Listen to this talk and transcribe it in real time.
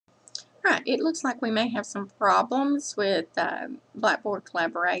Right, it looks like we may have some problems with Blackboard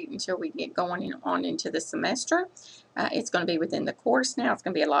Collaborate until we get going on into the semester. It's going to be within the course now. It's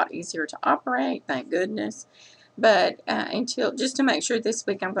going to be a lot easier to operate, thank goodness. But until, just to make sure this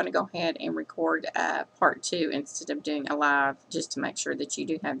week, I'm going to go ahead and record part 2 instead of doing a live, just to make sure that you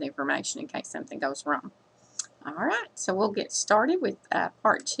do have the information in case something goes wrong. All right, so we'll get started with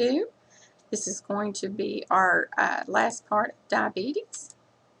part 2. This is going to be our last part of diabetes.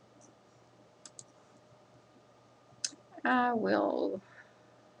 I will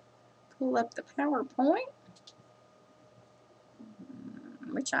pull up the PowerPoint,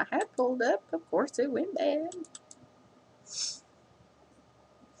 which I had pulled up. Of course, it went bad.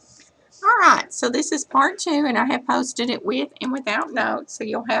 All right, so this is part 2, and I have posted it with and without notes, so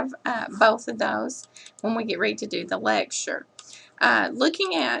you'll have both of those when we get ready to do the lecture.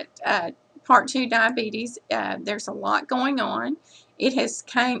 Looking at part 2 diabetes, there's a lot going on. It has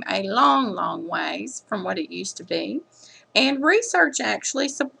came a long, long ways from what it used to be. And research actually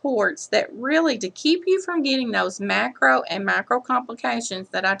supports that really to keep you from getting those macro and micro complications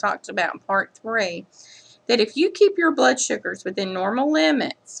that I talked about in part 3, that if you keep your blood sugars within normal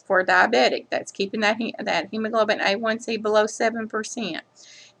limits for a diabetic, that's keeping that hemoglobin A1C below 7%,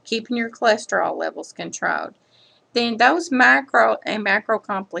 keeping your cholesterol levels controlled, then those micro and macro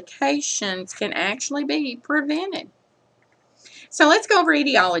complications can actually be prevented. So let's go over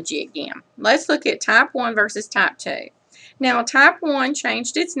etiology again. Let's look at type 1 versus type 2. Now, type 1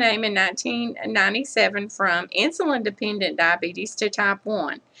 changed its name in 1997 from insulin-dependent diabetes to type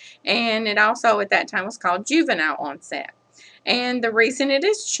 1. And it also, at that time, was called juvenile onset. And the reason it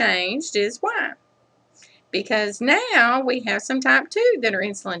has changed is why? Because now we have some type 2 that are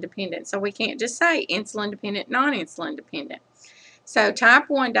insulin-dependent. So we can't just say insulin-dependent, non-insulin-dependent. So type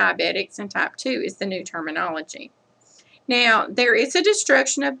 1 diabetics and type 2 is the new terminology. Now, there is a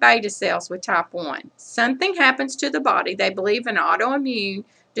destruction of beta cells with type 1. Something happens to the body. They believe an autoimmune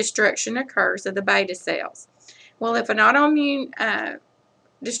destruction occurs of the beta cells. Well, if an autoimmune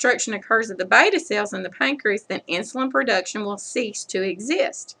destruction occurs of the beta cells in the pancreas, then insulin production will cease to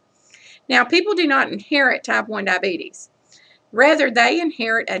exist. Now, people do not inherit type 1 diabetes. Rather, they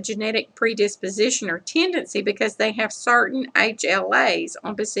inherit a genetic predisposition or tendency because they have certain HLAs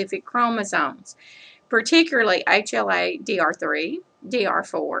on specific chromosomes, particularly HLA-DR3,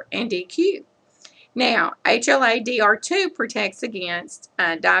 DR4, and DQ. Now, HLA-DR2 protects against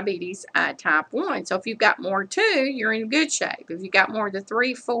diabetes type 1. So if you've got more 2, you're in good shape. If you've got more of the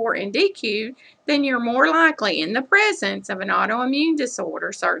 3, 4, and DQ, then you're more likely in the presence of an autoimmune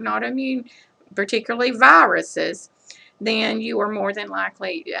disorder, certain autoimmune, particularly viruses, then you are more than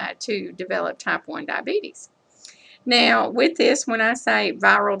likely to develop type 1 diabetes. Now, with this, when I say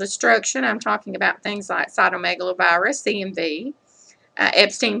viral destruction, I'm talking about things like cytomegalovirus, CMV,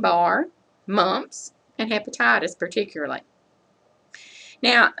 Epstein-Barr, mumps, and hepatitis particularly.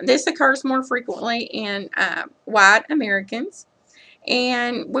 Now, this occurs more frequently in white Americans.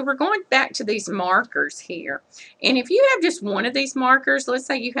 And we were going back to these markers here. And if you have just one of these markers, let's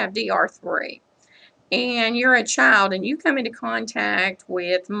say you have DR3, and you're a child and you come into contact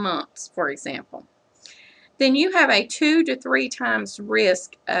with mumps, for example, then you have a 2 to 3 times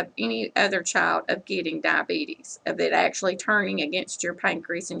risk of any other child of getting diabetes, of it actually turning against your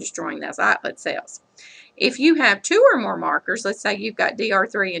pancreas and destroying those islet cells. If you have 2 or more markers, let's say you've got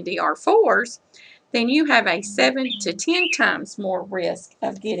DR3 and DR4s, then you have a 7 to 10 times more risk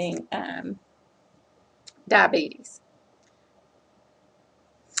of getting diabetes.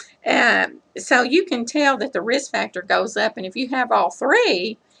 So you can tell that the risk factor goes up, and if you have all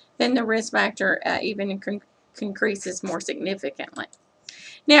 3, then the risk factor even increases more significantly.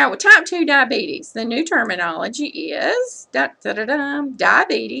 Now, with type 2 diabetes, the new terminology is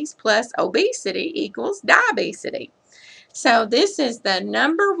diabetes plus obesity equals diabesity. So this is the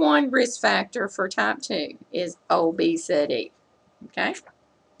number 1 risk factor for type 2 is obesity. Okay.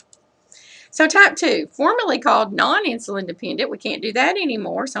 So type 2, formerly called non-insulin dependent, we can't do that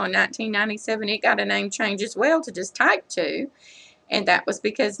anymore. So in 1997, it got a name change as well to just type 2. And that was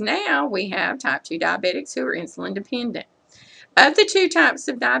because now we have type 2 diabetics who are insulin dependent. Of the 2 types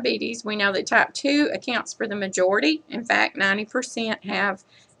of diabetes, we know that type 2 accounts for the majority. In fact, 90% have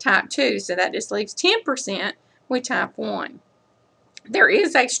type 2, so that just leaves 10% with type 1. There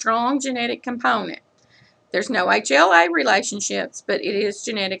is a strong genetic component. There's no HLA relationships, but it is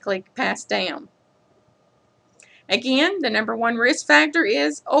genetically passed down. Again, the number 1 risk factor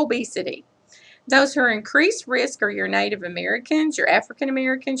is obesity. Those who are increased risk are your Native Americans, your African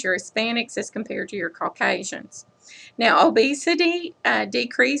Americans, your Hispanics as compared to your Caucasians. Now, obesity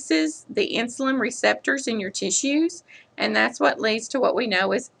decreases the insulin receptors in your tissues, And that's what leads to what we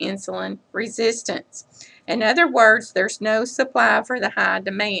know as insulin resistance. In other words, there's no supply for the high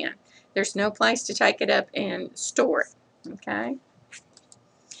demand. There's no place to take it up and store it. Okay?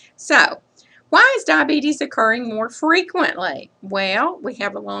 So, why is diabetes occurring more frequently? Well, we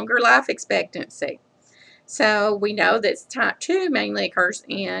have a longer life expectancy. So we know that type 2 mainly occurs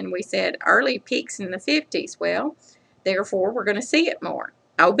in, we said, early peaks in the 50s. Well, therefore, we're going to see it more.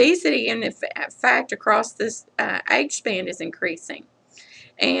 Obesity, in fact, across this age span is increasing.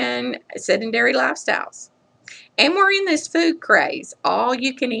 And sedentary lifestyles. And we're in this food craze, all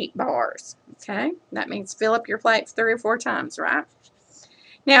you can eat bars. Okay? That means fill up your plate 3 or 4 times, right?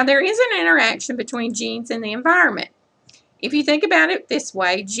 Now, there is an interaction between genes and the environment. If you think about it this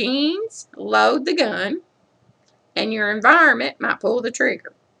way, genes load the gun, and your environment might pull the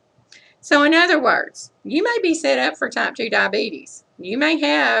trigger. So in other words, you may be set up for type 2 diabetes. You may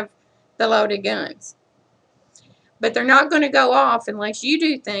have the loaded guns, but they're not going to go off unless you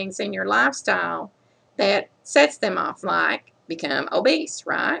do things in your lifestyle that sets them off, like become obese,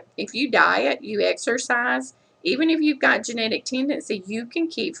 right? If you diet, you exercise, even if you've got genetic tendency, you can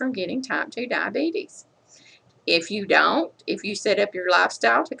keep from getting type 2 diabetes. If you don't, if you set up your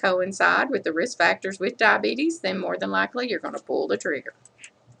lifestyle to coincide with the risk factors with diabetes, then more than likely you're going to pull the trigger.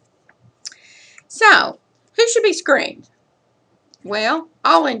 So, who should be screened? Well,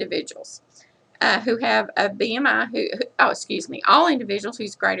 all individuals who have a BMI, all individuals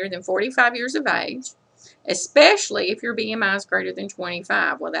who's greater than 45 years of age, especially if your BMI is greater than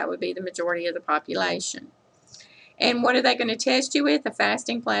 25. Well, that would be the majority of the population. And what are they going to test you with? A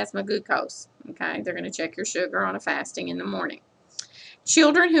fasting plasma glucose. Okay, they're going to check your sugar on a fasting in the morning.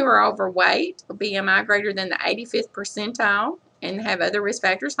 Children who are overweight, BMI greater than the 85th percentile, and have other risk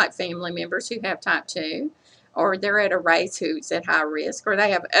factors like family members who have type 2, or they're at a race who's at high risk, or they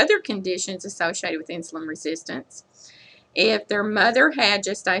have other conditions associated with insulin resistance. If their mother had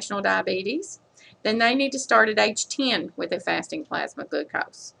gestational diabetes, then they need to start at age 10 with a fasting plasma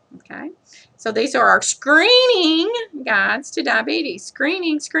glucose. Okay, so these are our screening guides to diabetes.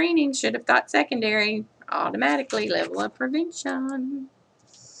 Screening, should have thought secondary, automatically level of prevention.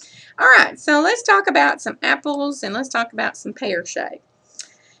 All right, so let's talk about some apples and let's talk about some pear shape.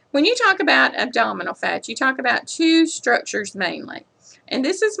 When you talk about abdominal fat, you talk about 2 structures mainly. And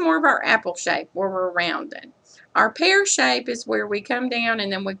this is more of our apple shape where we're rounded. Our pear shape is where we come down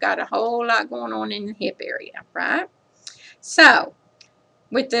and then we've got a whole lot going on in the hip area, right? So,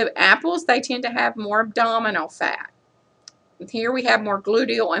 with the apples, they tend to have more abdominal fat. Here we have more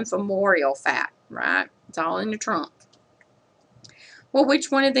gluteal and femoral fat, right? It's all in the trunk. Well,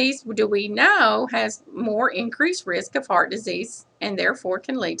 which one of these do we know has more increased risk of heart disease and therefore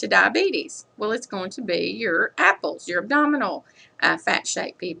can lead to diabetes? Well, it's going to be your apples, your abdominal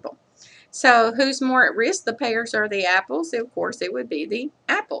fat-shaped people. So who's more at risk, the pears or the apples? Of course, it would be the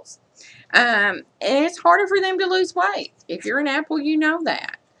apples. And it's harder for them to lose weight. If you're an apple, you know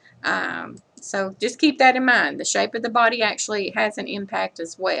that. So just keep that in mind. The shape of the body actually has an impact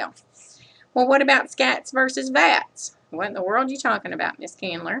as well. Well, what about SCATs versus VATs? What in the world are you talking about, Miss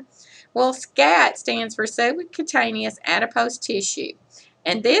Candler? Well, SCAT stands for subcutaneous adipose tissue.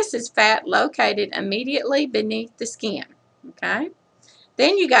 And this is fat located immediately beneath the skin. Okay?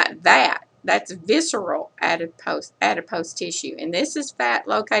 Then you got VAT. That's visceral adipose tissue. And this is fat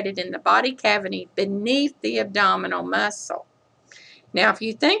located in the body cavity beneath the abdominal muscle. Now, if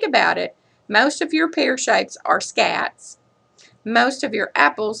you think about it, most of your pear shapes are SCATs. Most of your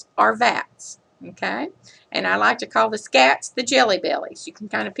apples are VATs. Okay? And I like to call the SCATs the jelly bellies. You can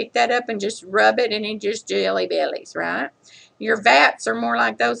kind of pick that up and just rub it and it's just jelly bellies, right? Your VATs are more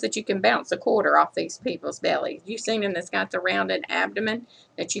like those that you can bounce a quarter off these people's bellies. You've seen them that's got the rounded abdomen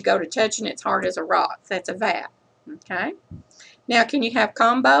that you go to touch and it's hard as a rock. That's a VAT. Okay? Now, can you have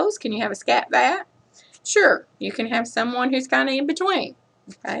combos? Can you have a SCAT VAT? Sure. You can have someone who's kind of in between.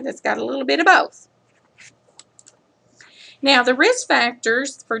 Okay? That's got a little bit of both. Now, the risk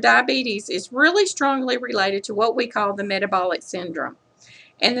factors for diabetes is really strongly related to what we call the metabolic syndrome.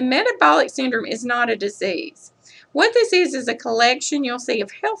 And the metabolic syndrome is not a disease. What this is a collection, you'll see,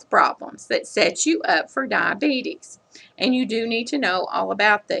 of health problems that set you up for diabetes. And you do need to know all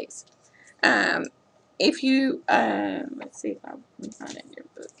about these. If you, let's see if I can find it in your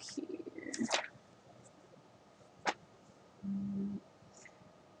book here.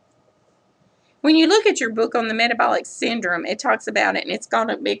 When you look at your book on the metabolic syndrome, it talks about it, and it's going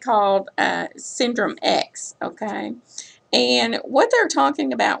to be called Syndrome X, okay? And what they're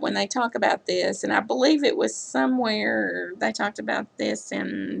talking about when they talk about this, and I believe it was somewhere they talked about this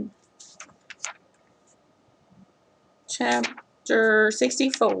in chapter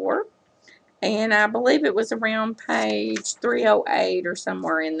 64, And I believe it was around page 308 or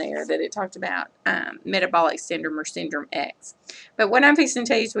somewhere in there that it talked about metabolic syndrome or syndrome X. But what I'm fixing to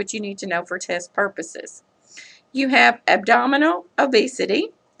tell you is what you need to know for test purposes. You have abdominal obesity.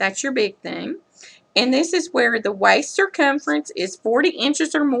 That's your big thing. And this is where the waist circumference is 40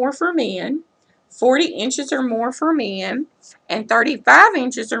 inches or more for men, 40 inches or more for men, and 35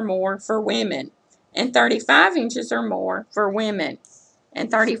 inches or more for women, and 35 inches or more for women,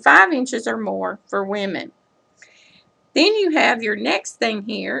 and 35 inches or more for women. Then you have your next thing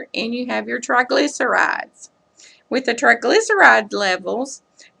here, and you have your triglycerides. With the triglyceride levels,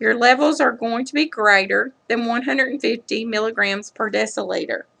 your levels are going to be greater than 150 milligrams per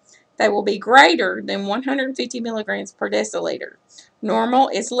deciliter. They will be greater than 150 milligrams per deciliter. Normal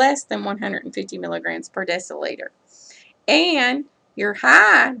is less than 150 milligrams per deciliter. And your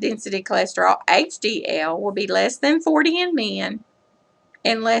high density cholesterol, HDL, will be less than 40 in men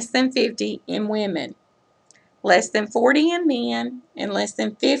and less than 50 in women. Less than 40 in men and less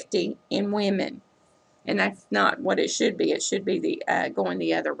than 50 in women. And that's not what it should be. It should be the going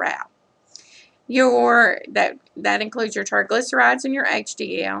the other route. That includes your triglycerides and your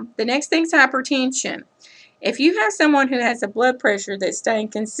HDL. The next thing is hypertension. If you have someone who has a blood pressure that's staying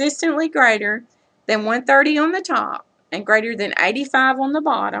consistently greater than 130 on the top and greater than 85 on the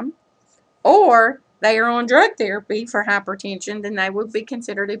bottom, or they are on drug therapy for hypertension, then they would be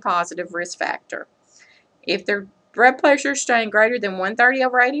considered a positive risk factor. If their blood pressure is staying greater than 130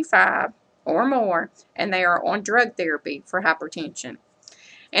 over 85 or more, and they are on drug therapy for hypertension.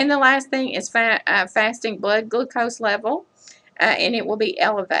 And the last thing is fasting blood glucose level, and it will be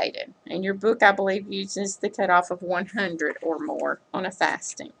elevated. And your book, I believe, uses the cutoff of 100 or more on a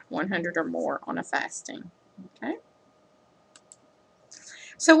fasting. 100 or more on a fasting. Okay.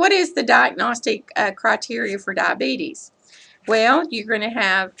 So what is the diagnostic criteria for diabetes? Well, you're going to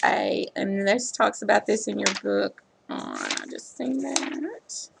have and this talks about this in your book I just seen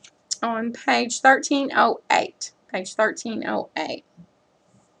that, on page 1308. Page 1308.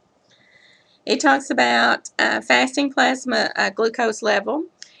 It talks about fasting plasma glucose level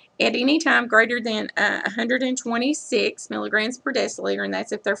at any time greater than 126 milligrams per deciliter, and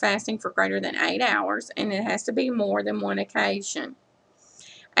that's if they're fasting for greater than 8 hours, and it has to be more than one occasion.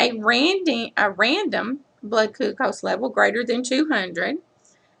 A random blood glucose level greater than 200.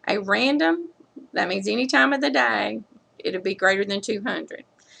 A random, that means any time of the day, it'll be greater than 200.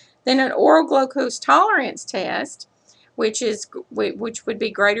 Then an oral glucose tolerance test, which would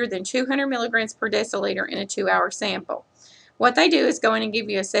be greater than 200 milligrams per deciliter in a 2-hour sample. What they do is go in and give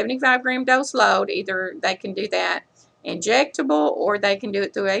you a 75-gram dose load. Either they can do that injectable or they can do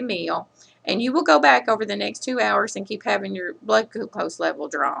it through a meal. And you will go back over the next 2 hours and keep having your blood glucose level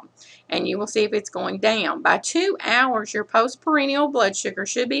drawn. And you will see if it's going down. By 2 hours, your postprandial blood sugar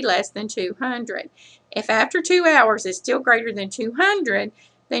should be less than 200. If after 2 hours it's still greater than 200,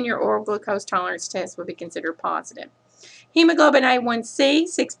 then your oral glucose tolerance test would be considered positive. Hemoglobin A1C,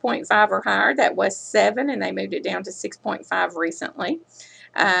 6.5 or higher. That was 7, and they moved it down to 6.5 recently.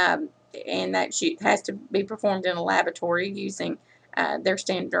 And that has to be performed in a laboratory using their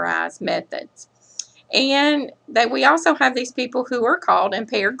standardized methods. And we also have these people who are called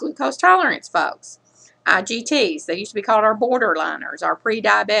impaired glucose tolerance folks, IGTs. They used to be called our borderliners, our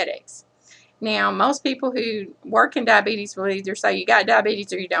pre-diabetics. Now, most people who work in diabetes will either say you got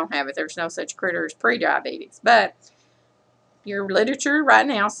diabetes or you don't have it. There's no such critter as pre-diabetes. But your literature right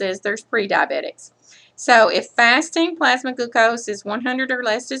now says there's pre-diabetics. So if fasting plasma glucose is 100 or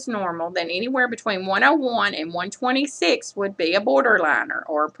less is normal, then anywhere between 101 and 126 would be a borderliner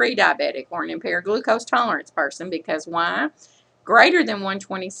or a pre-diabetic or an impaired glucose tolerance person. Because why? Greater than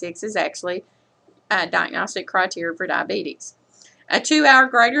 126 is actually a diagnostic criteria for diabetes. A 2 hour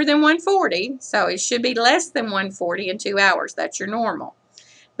greater than 140, so it should be less than 140 in 2 hours. That's your normal.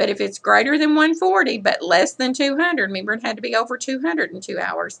 But if it's greater than 140 but less than 200, remember it had to be over 200 in 2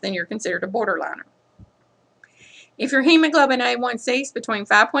 hours, then you're considered a borderliner. If your hemoglobin A1C is between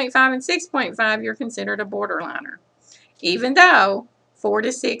 5.5 and 6.5, you're considered a borderliner, even though 4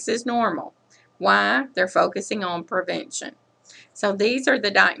 to 6 is normal. Why? They're focusing on prevention. So these are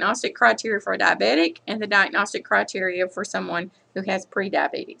the diagnostic criteria for a diabetic and the diagnostic criteria for someone who has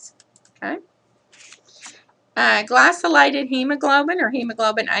prediabetes. Okay. Glycolated hemoglobin or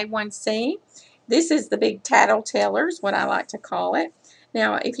hemoglobin A1C. This is the big tattletellers, what I like to call it.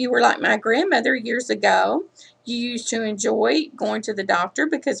 Now, if you were like my grandmother years ago, you used to enjoy going to the doctor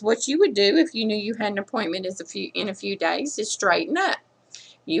because what you would do if you knew you had an appointment in a few days is straighten up.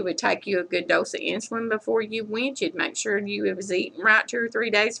 You would take you a good dose of insulin before you went. You'd make sure you was eating right 2 or 3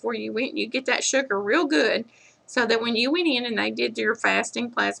 days before you went. You'd get that sugar real good so that when you went in and they did your fasting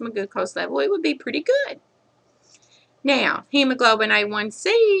plasma glucose level, it would be pretty good. Now, hemoglobin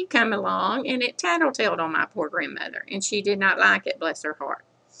A1C come along, and it tattletaled on my poor grandmother, and she did not like it, bless her heart.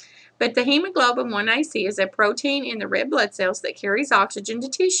 But the hemoglobin 1AC is a protein in the red blood cells that carries oxygen to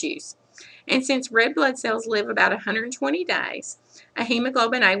tissues. And since red blood cells live about 120 days, a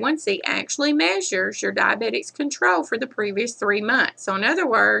hemoglobin A1C actually measures your diabetic's control for the previous 3 months. So in other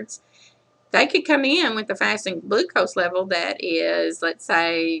words, they could come in with a fasting glucose level that is, let's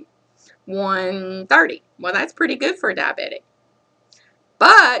say, 130. Well, that's pretty good for a diabetic.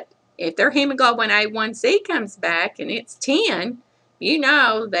 But if their hemoglobin A1C comes back and it's 10, you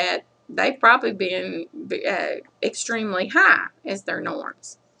know that they've probably been extremely high as their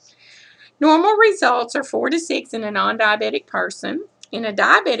norms. Normal results are 4 to 6 in a non-diabetic person. In a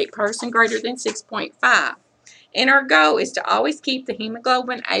diabetic person, greater than 6.5. And our goal is to always keep the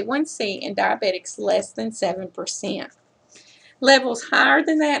hemoglobin A1C in diabetics less than 7%. Levels higher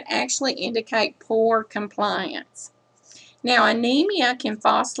than that actually indicate poor compliance. Now, anemia can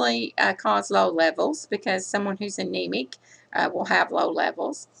falsely cause low levels because someone who's anemic will have low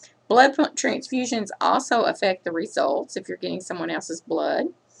levels. Blood transfusions also affect the results if you're getting someone else's blood.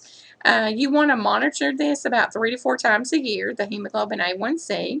 You want to monitor this about 3 to 4 times a year, the hemoglobin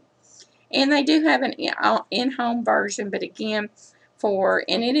A1C. And they do have an in-home version, but again,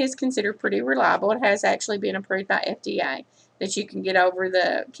 and it is considered pretty reliable. It has actually been approved by FDA that you can get over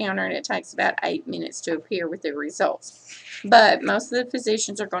the counter, and it takes about 8 minutes to appear with the results. But most of the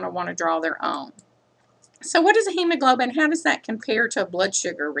physicians are going to want to draw their own. So what is a hemoglobin? How does that compare to a blood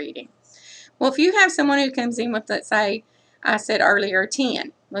sugar reading? Well, if you have someone who comes in with, let's say, I said earlier,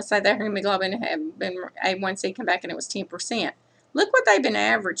 10. Let's say their hemoglobin had been A1C come back and it was 10%. Look what they've been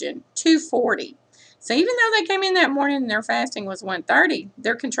averaging, 240. So even though they came in that morning and their fasting was 130,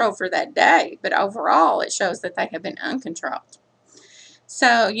 they're controlled for that day. But overall, it shows that they have been uncontrolled.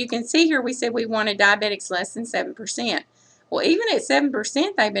 So you can see here we said we wanted diabetics less than 7%. Well, even at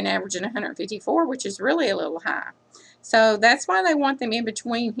 7%, they've been averaging 154, which is really a little high. So that's why they want them in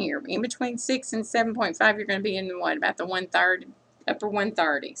between here. In between 6 and 7.5, you're going to be in what, about the 130, upper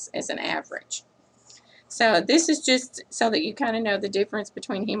 130s as an average. So this is just so that you kind of know the difference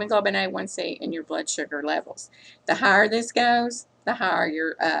between hemoglobin A1C and your blood sugar levels. The higher this goes, the higher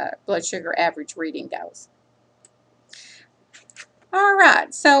your blood sugar average reading goes. All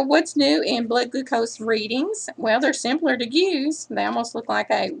right, so what's new in blood glucose readings? Well, they're simpler to use. They almost look like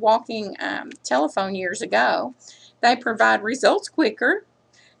a walking telephone years ago. They provide results quicker.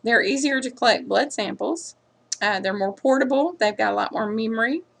 They're easier to collect blood samples. They're more portable. They've got a lot more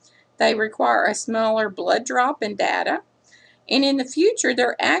memory. They require a smaller blood drop and data. And in the future,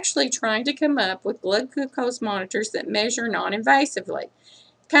 they're actually trying to come up with blood glucose monitors that measure non-invasively.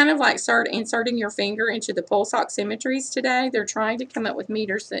 Kind of like inserting your finger into the pulse oximetries today. They're trying to come up with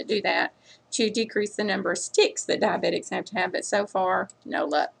meters that do that to decrease the number of sticks that diabetics have to have, but so far, no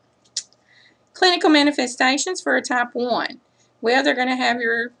luck. Clinical manifestations for a type 1. Well, they're going to have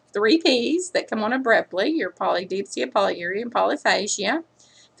your 3 Ps that come on abruptly, your polydipsia, polyuria, and polyphagia.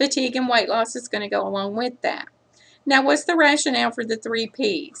 Fatigue and weight loss is going to go along with that. Now, what's the rationale for the 3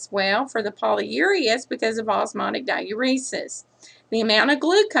 Ps? Well, for the polyuria, it's because of osmotic diuresis. The amount of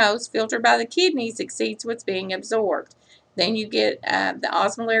glucose filtered by the kidneys exceeds what's being absorbed. Then you get the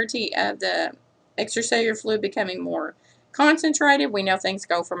osmolarity of the extracellular fluid becoming more concentrated. We know things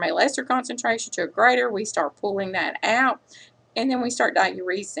go from a lesser concentration to a greater. We start pulling that out, and then we start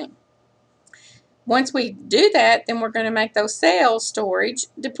diuresing. Once we do that, then we're going to make those cells storage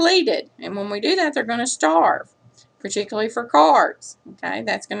depleted. And when we do that, they're going to starve, particularly for carbs. Okay,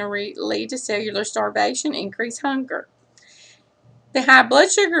 that's going to lead to cellular starvation, increase hunger. The high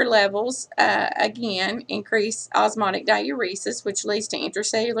blood sugar levels, again, increase osmotic diuresis, which leads to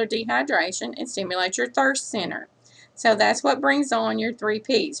intracellular dehydration and stimulates your thirst center. So that's what brings on your 3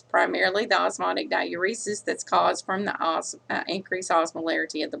 Ps, primarily the osmotic diuresis that's caused from the increased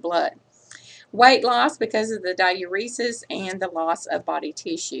osmolarity of the blood. Weight loss because of the diuresis and the loss of body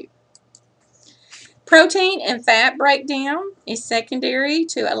tissue. Protein and fat breakdown is secondary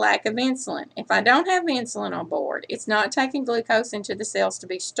to a lack of insulin. If I don't have insulin on board, it's not taking glucose into the cells to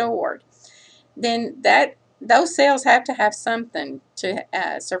be stored, then those cells have to have something to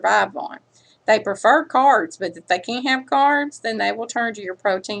survive on. They prefer carbs, but if they can't have carbs, then they will turn to your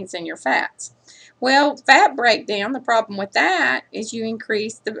proteins and your fats. Well, fat breakdown, the problem with that is you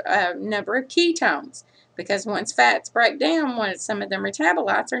increase the number of ketones, because once fats break down, some of the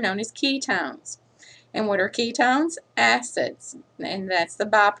metabolites are known as ketones. And what are ketones? Acids, and that's the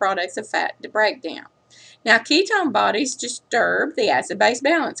byproducts of fat breakdown. Now, ketone bodies disturb the acid-base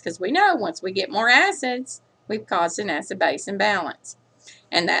balance, because we know once we get more acids, we've caused an acid-base imbalance.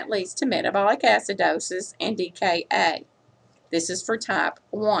 And that leads to metabolic acidosis and DKA. This is for type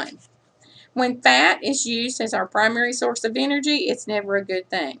 1. When fat is used as our primary source of energy, it's never a good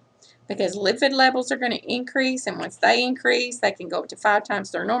thing because lipid levels are going to increase, and once they increase, they can go up to 5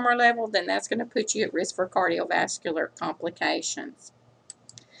 times their normal level, then that's going to put you at risk for cardiovascular complications.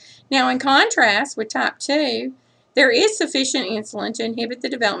 Now, in contrast with type 2, there is sufficient insulin to inhibit the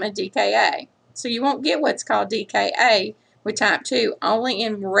development of DKA. So you won't get what's called DKA with type 2, only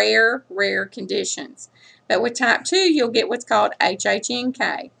in rare conditions. But with type 2, you'll get what's called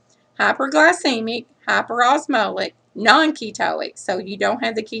HHNK, hyperglycemic, hyperosmotic, non-ketoic. So you don't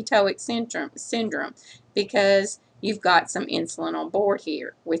have the ketoic syndrome because you've got some insulin on board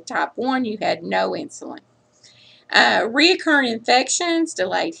here. With type 1, you had no insulin. Reoccurring infections,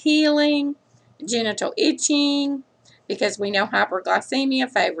 delayed healing, genital itching, because we know hyperglycemia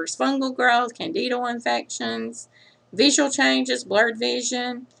favors fungal growth, candidal infections, visual changes, blurred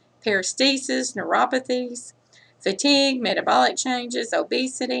vision, paresthesis, neuropathies, fatigue, metabolic changes,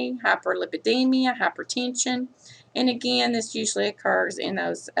 obesity, hyperlipidemia, hypertension. And again, this usually occurs in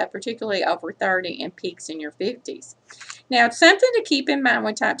those particularly over 30 and peaks in your 50s. Now, something to keep in mind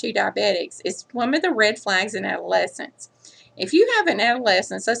with type 2 diabetics is one of the red flags in adolescence. If you have an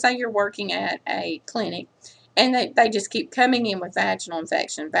adolescent, so say you're working at a clinic, and they just keep coming in with vaginal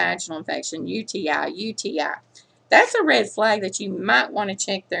infection, UTI, that's a red flag that you might want to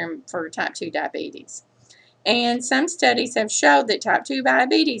check them for type 2 diabetes. And some studies have showed that type 2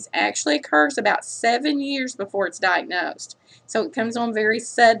 diabetes actually occurs about 7 years before it's diagnosed. So it comes on very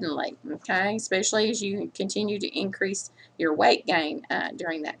suddenly, okay, especially as you continue to increase your weight gain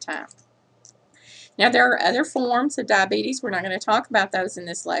during that time. Now, there are other forms of diabetes. We're not going to talk about those in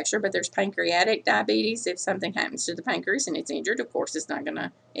this lecture, but there's pancreatic diabetes. If something happens to the pancreas and it's injured, of course,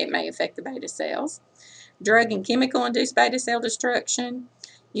 it may affect the beta cells. Drug and chemical-induced beta cell destruction.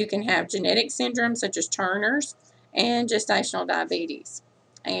 You can have genetic syndromes such as Turner's and gestational diabetes.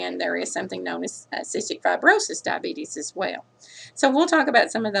 And there is something known as cystic fibrosis diabetes as well. So we'll talk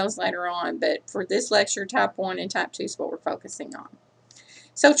about some of those later on, but for this lecture, type 1 and type 2 is what we're focusing on.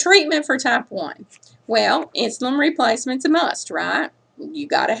 So treatment for type 1. Well, insulin replacement's a must, right? You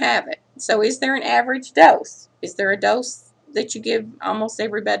got to have it. So is there an average dose? Is there a dose that you give almost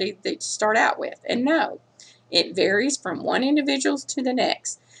everybody that you start out with? And no. It varies from one individual to the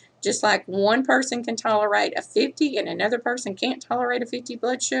next. Just like one person can tolerate a 50 and another person can't tolerate a 50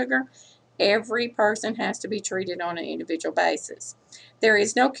 blood sugar, every person has to be treated on an individual basis. There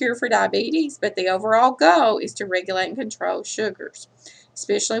is no cure for diabetes, but the overall goal is to regulate and control sugars,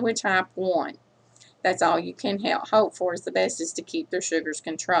 especially with type 1. That's all you can hope for is the best is to keep their sugars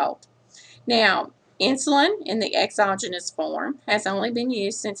controlled. Now, insulin in the exogenous form has only been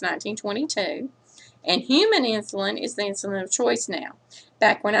used since 1922. And human insulin is the insulin of choice now.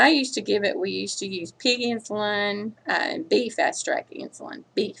 Back when I used to give it, we used to use pig insulin and beef extract insulin,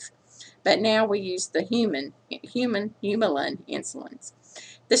 beef. But now we use the human Humulin insulins.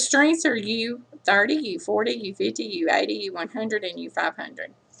 The strengths are U30, U40, U50, U80, U100, and U500.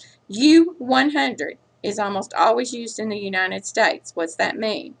 U100 is almost always used in the United States. What's that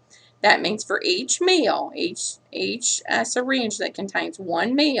mean? That means for each meal, each syringe that contains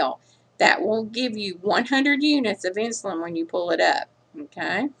one meal, that will give you 100 units of insulin when you pull it up,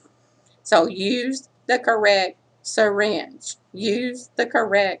 okay? So use the correct syringe. Use the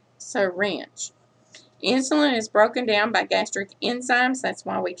correct syringe. Insulin is broken down by gastric enzymes. That's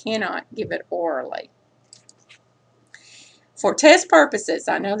why we cannot give it orally. For test purposes,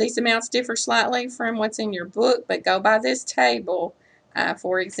 I know these amounts differ slightly from what's in your book, but go by this table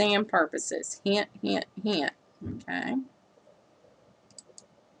for exam purposes. Hint, hint, hint, okay?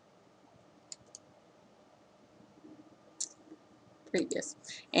 Previous.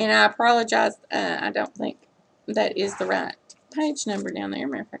 And I apologize, I don't think that is the right page number down there.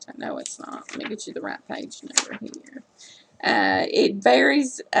 Matter of fact, I know it's not. Let me get you the right page number here. It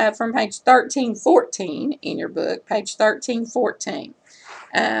varies from page 1314 in your book, page 1314.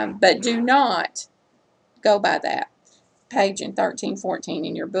 But do not go by that page in 1314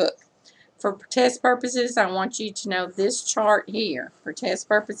 in your book. For test purposes, I want you to know this chart here. For test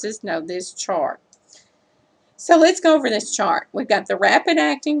purposes, know this chart. So let's go over this chart. We've got the rapid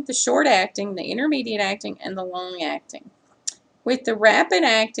acting, the short acting, the intermediate acting, and the long acting. With the rapid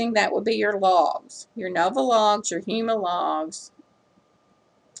acting, that will be your logs, your Novalogs, your Humalogs.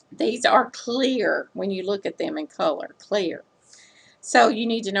 These are clear when you look at them in color, clear. So you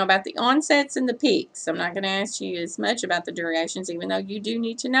need to know about the onsets and the peaks. I'm not going to ask you as much about the durations, even though you do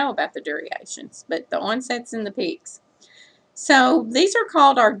need to know about the durations, but the onsets and the peaks. So these are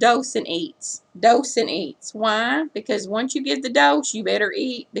called our dose and eats. Dose and eats. Why? Because once you give the dose, you better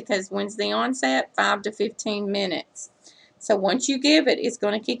eat, because when's the onset? 5 to 15 minutes. So once you give it, it's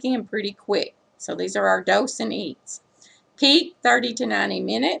going to kick in pretty quick. So these are our dose and eats. Peak, 30 to 90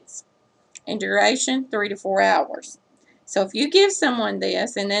 minutes, and duration, 3 to 4 hours. So if you give someone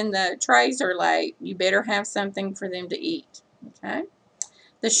this and then the trays are late, you better have something for them to eat. Okay?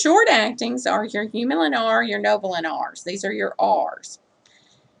 The short actings are your Humulin R, your Novolin Rs. These are your Rs.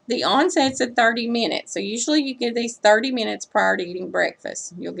 The onset's at 30 minutes. So usually you give these 30 minutes prior to eating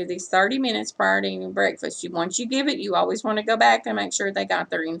breakfast. You'll give these 30 minutes prior to eating breakfast. Once you give it, you always want to go back and make sure they got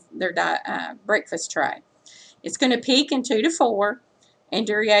their breakfast tray. It's going to peak in 2 to 4, and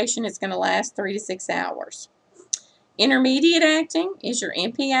duration is going to last 3 to 6 hours. Intermediate acting is your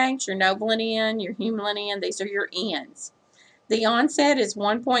NPH, your Novolin N, your Humulin N. These are your Ns. The onset is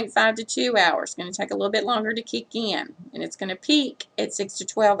 1.5 to 2 hours. It's going to take a little bit longer to kick in, and it's going to peak at 6 to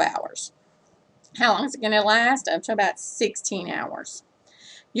 12 hours. How long is it going to last? Up to about 16 hours.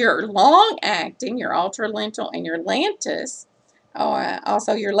 Your long-acting, your Ultralental, and your Lantus,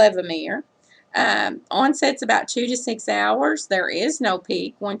 also your Levemir, onset's about 2 to 6 hours. There is no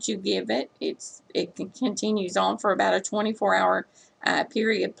peak once you give it. It continues on for about a 24-hour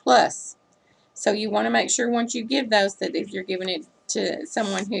period plus. So you want to make sure once you give those that if you're giving it to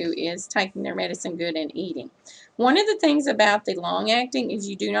someone who is taking their medicine good and eating. One of the things about the long-acting is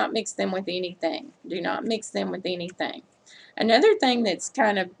you do not mix them with anything. Do not mix them with anything. Another thing that's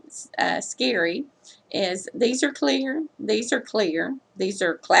kind of scary is these are clear, these are clear, these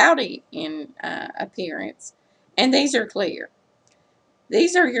are cloudy in appearance, and these are clear.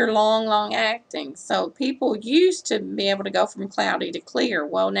 These are your long acting. So people used to be able to go from cloudy to clear.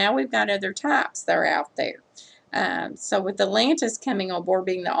 Well, now we've got other types that are out there. So with the Lantus coming on board,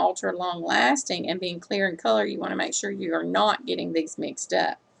 being the ultra long lasting and being clear in color, you want to make sure you are not getting these mixed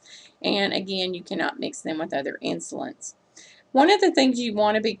up. And again, you cannot mix them with other insulins. One of the things you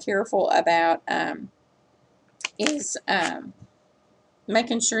want to be careful about is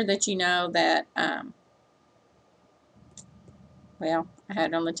making sure that you know that, well, I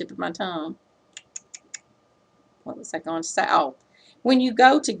had it on the tip of my tongue. What was I going to say? Oh, when you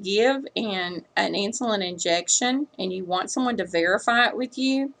go to give an insulin injection and you want someone to verify it with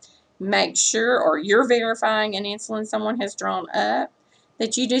you, make sure, or you're verifying an insulin someone has drawn up,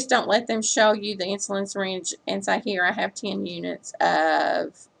 that you just don't let them show you the insulin syringe and say, here, I have 10 units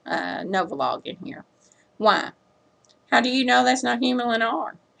of Novolog in here. Why? How do you know that's not Humulin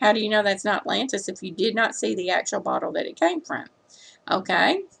R? How do you know that's not Lantus if you did not see the actual bottle that it came from?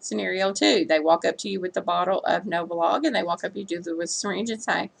 Okay, scenario 2, they walk up to you with the bottle of Novolog and they walk up to you with the syringe and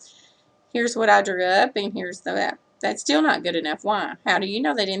say, here's what I drew up and here's the, that's still not good enough. Why? How do you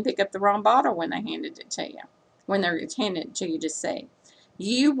know they didn't pick up the wrong bottle when they handed it to you? When they're handing it to you to see.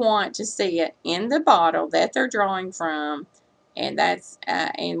 You want to see it in the bottle that they're drawing from, and that's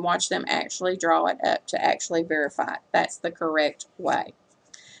and watch them actually draw it up to actually verify it. That's the correct way.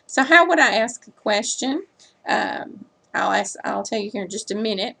 So how would I ask a question? I'll tell you here in just a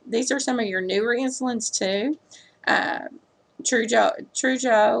minute. These are some of your newer insulins too.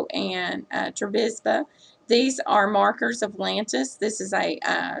 Trujo and Trubisba. These are markers of Lantus. This is a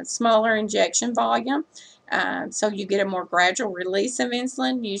smaller injection volume. So you get a more gradual release of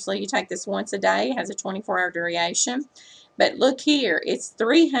insulin. Usually you take this once a day. It has a 24-hour duration. But look here, it's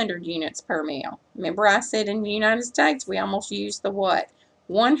 300 units per ml. Remember I said in the United States we almost use the what?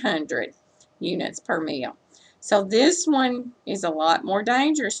 100 units per ml. So this one is a lot more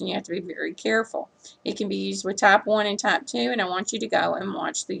dangerous and you have to be very careful. It can be used with type 1 and type 2, and I want you to go and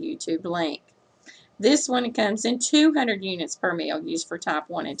watch the YouTube link. This one comes in 200 units per ml, used for type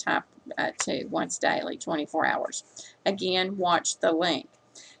 1 and type 2, once daily, 24 hours. Again, watch the link.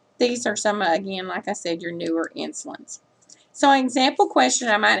 These are some, again, like I said, your newer insulins. So an example question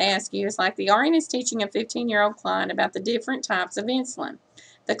I might ask you is like the RN is teaching a 15-year-old client about the different types of insulin.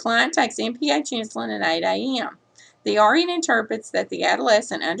 The client takes NPH insulin at 8 a.m. The RN interprets that the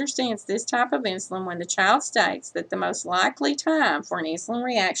adolescent understands this type of insulin when the child states that the most likely time for an insulin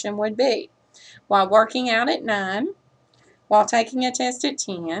reaction would be while working out at 9, while taking a test at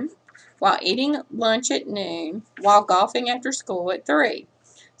 10, while eating lunch at noon, while golfing after school at 3.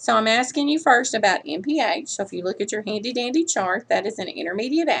 So I'm asking you first about NPH. So if you look at your handy-dandy chart, that is an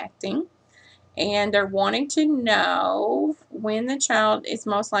intermediate acting. And they're wanting to know when the child is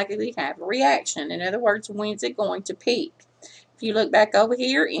most likely to have a reaction. In other words, when's it going to peak? If you look back over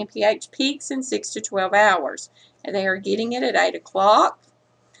here, NPH peaks in 6 to 12 hours. And they are getting it at 8 o'clock.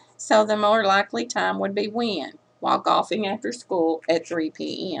 So the more likely time would be when? While golfing after school at 3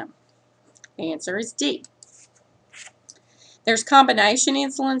 p.m. The answer is D. There's combination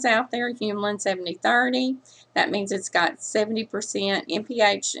insulins out there, Humulin 70/30. That means it's got 70%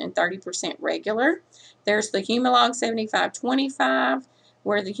 NPH and 30% regular. There's the Humalog 75/25,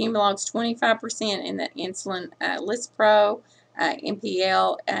 where the Humalog's 25% and the insulin Lispro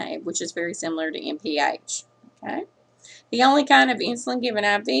NPL, which is very similar to NPH. Okay. The only kind of insulin given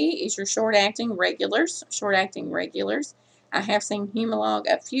IV is your short-acting regulars. Short-acting regulars. I have seen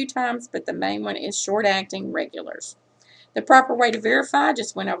Humalog a few times, but the main one is short-acting regulars. The proper way to verify,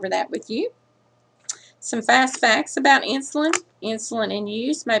 just went over that with you. Some fast facts about insulin. Insulin in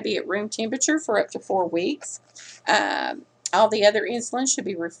use may be at room temperature for up to 4 weeks. All the other insulin should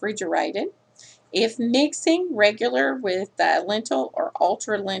be refrigerated. If mixing regular with lentil or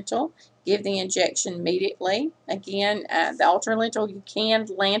ultra lentil, give the injection immediately. Again, the ultra lentil you can.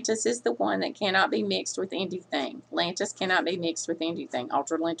 Lantus is the one that cannot be mixed with anything. Lantus cannot be mixed with anything.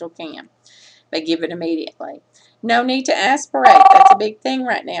 Ultra lentil can. But give it immediately. No need to aspirate. That's a big thing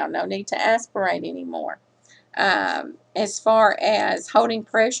right now. No need to aspirate anymore. As far as holding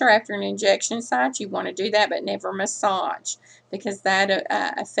pressure after an injection site, you want to do that, but never massage, because that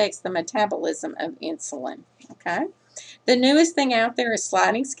affects the metabolism of insulin. Okay. The newest thing out there is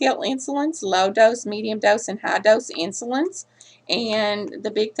sliding scale insulins, low dose, medium dose, and high dose insulins. And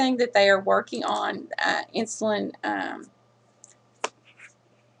the big thing that they are working on, insulin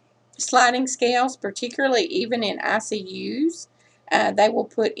sliding scales, particularly even in ICUs. They will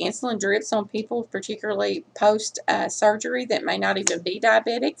put insulin drips on people, particularly post-surgery, that may not even be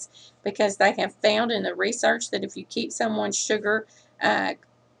diabetics, because they have found in the research that if you keep someone's sugar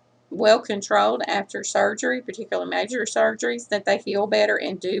well controlled after surgery, particularly major surgeries, that they heal better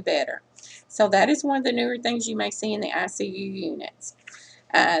and do better. So that is one of the newer things you may see in the ICU units.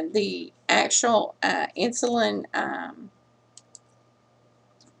 The actual insulin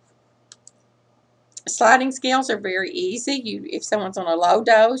sliding scales are very easy. If someone's on a low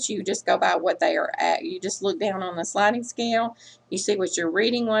dose, you just go by what they are at. You just look down on the sliding scale, you see what your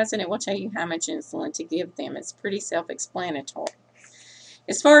reading was, and it will tell you how much insulin to give them. It's pretty self-explanatory.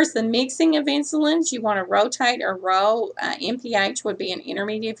 As far as the mixing of insulins, you want to rotate or roll. NPH would be an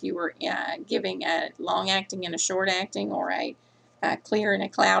intermediate if you were giving a long-acting and a short-acting, or a clear and a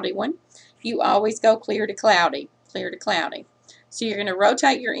cloudy one. You always go clear to cloudy, clear to cloudy. So you're going to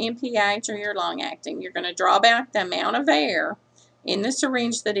rotate your NPH or your long-acting. You're going to draw back the amount of air in the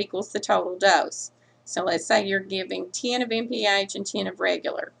syringe that equals the total dose. So let's say you're giving 10 of NPH and 10 of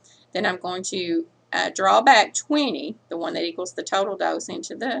regular. Then I'm going to draw back 20, the one that equals the total dose,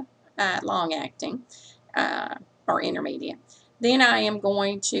 into the long-acting or intermediate. Then I am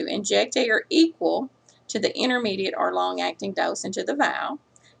going to inject air equal to the intermediate or long-acting dose into the vial.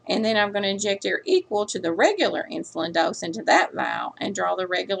 And then I'm going to inject air equal to the regular insulin dose into that vial, and draw the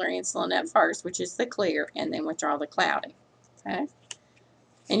regular insulin up first, which is the clear, and then withdraw the cloudy. Okay?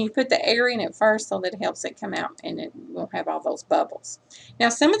 And you put the air in it first so that it helps it come out and it won't have all those bubbles. Now,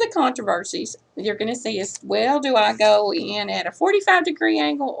 some of the controversies you're going to see is, well, do I go in at a 45-degree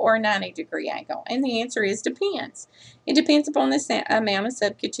angle or a 90-degree angle? And the answer is depends. It depends upon the amount of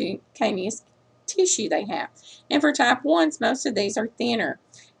subcutaneous tissue they have. And for type 1s, most of these are thinner.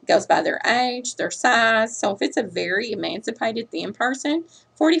 It goes by their age, their size. So if it's a very emancipated thin person,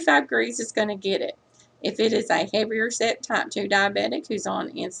 45 degrees is going to get it. If it is a heavier set type 2 diabetic who's on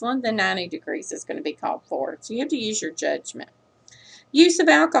insulin, then 90 degrees is going to be called for. So you have to use your judgment. Use of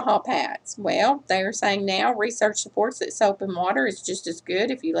alcohol pads. Well, they are saying now research supports that soap and water is just as good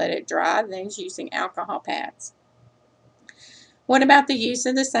if you let it dry than using alcohol pads. What about the use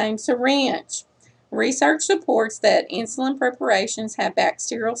of the same syringe? Research supports that insulin preparations have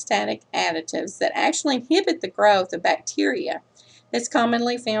bacteriostatic additives that actually inhibit the growth of bacteria that's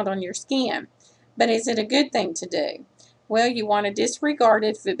commonly found on your skin. But is it a good thing to do? Well, you want to disregard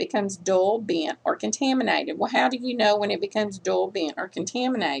it if it becomes dull, bent, or contaminated. Well, how do you know when it becomes dull, bent, or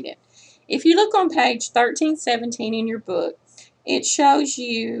contaminated? If you look on page 1317 in your book, it shows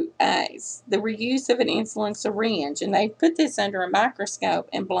you the reuse of an insulin syringe, and they put this under a microscope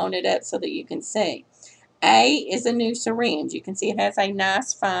and blown it up so that you can see. A is a new syringe. You can see it has a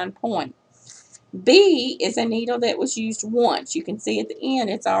nice fine point. B is a needle that was used once. You can see at the end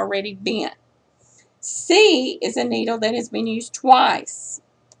it's already bent. C is a needle that has been used twice.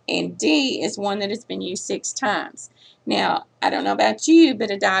 And D is one that has been used 6 times. Now, I don't know about you, but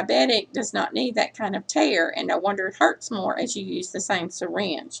a diabetic does not need that kind of tear, and no wonder it hurts more as you use the same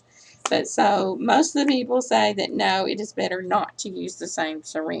syringe. But so most of the people say that no, it is better not to use the same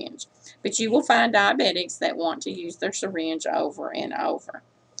syringe. But you will find diabetics that want to use their syringe over and over.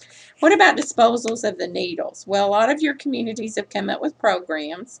 What about disposals of the needles? Well, a lot of your communities have come up with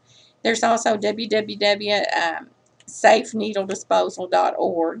programs. There's also WWW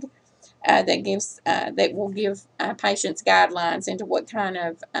safeneedledisposal.org that will give patients guidelines into what kind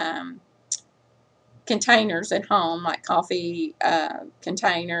of containers at home, like coffee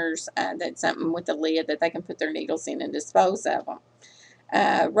containers, that's something with a lid that they can put their needles in and dispose of them.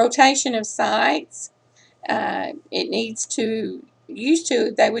 Rotation of sites. It needs to, used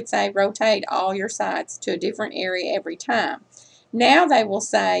to, they would say rotate all your sites to a different area every time. Now they will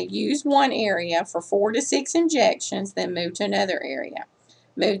say use one area for 4 to 6 injections, then move to another area.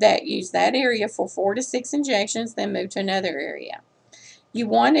 Use that area for 4 to 6 injections, then move to another area. You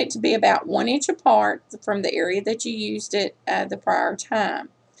want it to be about 1 inch apart from the area that you used it the prior time.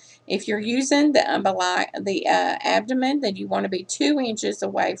 If you're using the abdomen, then you want to be 2 inches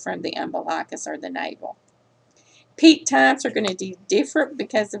away from the umbilicus or the navel. Peak times are going to be different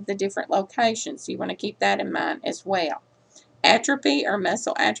because of the different locations, so you want to keep that in mind as well. Atrophy or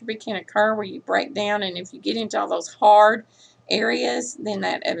muscle atrophy can occur where you break down, and if you get into all those hard areas, then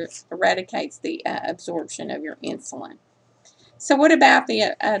that eradicates the absorption of your insulin. So what about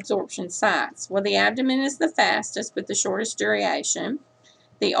the absorption sites? Well, the abdomen is the fastest but the shortest duration.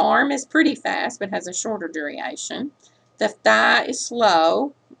 The arm is pretty fast but has a shorter duration. The thigh is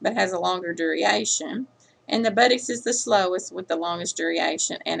slow but has a longer duration. And the buttocks is the slowest with the longest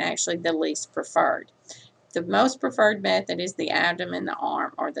duration and actually the least preferred. The most preferred method is the abdomen, the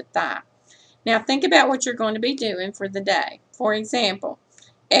arm, or the thigh. Now think about what you're going to be doing for the day. For example,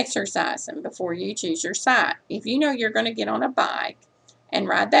 exercising before you choose your site. If you know you're going to get on a bike and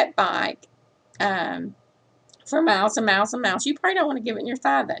ride that bike for miles and miles and miles, you probably don't want to give it in your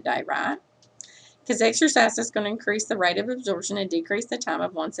thigh that day, right? Because exercise is going to increase the rate of absorption and decrease the time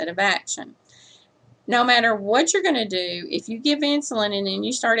of onset of action. No matter what you're going to do, if you give insulin and then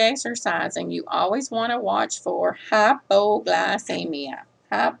you start exercising, you always want to watch for hypoglycemia.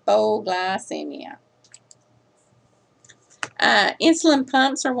 Hypoglycemia. Insulin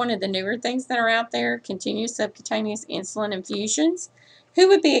pumps are one of the newer things that are out there. Continuous subcutaneous insulin infusions. Who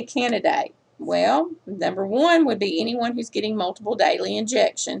would be a candidate? Well, number one would be anyone who's getting multiple daily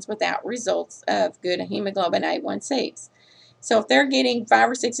injections without results of good hemoglobin A1Cs. So if they're getting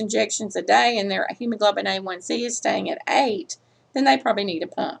 5 or 6 injections a day and their hemoglobin A1C is staying at 8, then they probably need a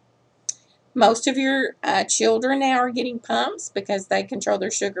pump. Most of your children now are getting pumps because they control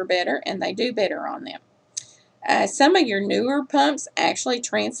their sugar better and they do better on them. Some of your newer pumps actually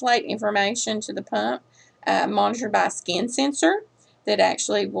translate information to the pump monitored by a skin sensor that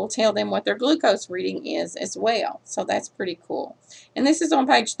actually will tell them what their glucose reading is as well. So that's pretty cool. And this is on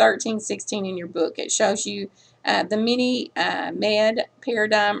page 1316 in your book. It shows you the Mini Med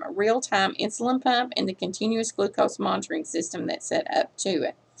Paradigm real-time insulin pump and the continuous glucose monitoring system that's set up to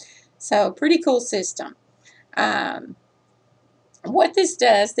it. So pretty cool system. What this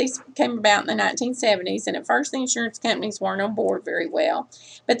does, these came about in the 1970s, and at first the insurance companies weren't on board very well,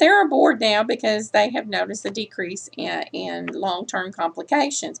 but they're on board now because they have noticed a decrease in long-term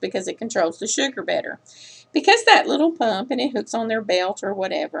complications because it controls the sugar better. Because that little pump, and it hooks on their belt or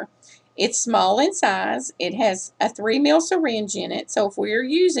whatever, it's small in size, it has a 3 ml syringe in it, so if we're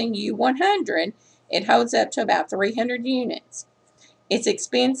using U100, it holds up to about 300 units. It's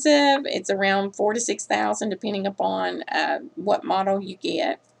expensive. It's around $4,000 to $6,000 depending upon what model you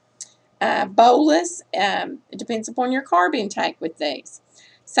get. Bolus, it depends upon your carb intake with these.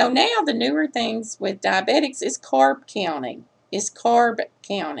 So now the newer things with diabetics is carb counting.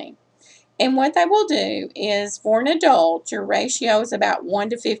 And what they will do is for an adult, your ratio is about 1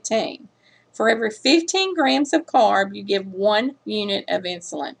 to 15. For every 15 grams of carb, you give 1 unit of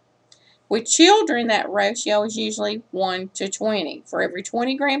insulin. With children, that ratio is usually 1 to 20. For every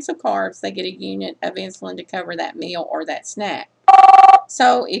 20 grams of carbs, they get a unit of insulin to cover that meal or that snack.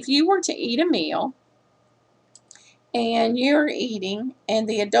 So if you were to eat a meal, and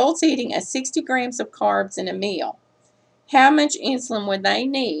the adult's eating 60 grams of carbs in a meal, how much insulin would they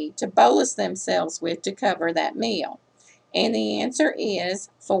need to bolus themselves with to cover that meal? And the answer is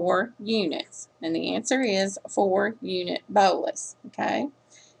 4 units. And the answer is 4 unit bolus, okay?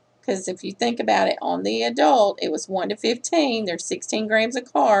 Because if you think about it, on the adult, it was 1 to 15. There's 60 grams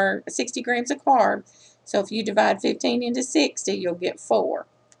of carb. So if you divide 15 into 60, you'll get 4.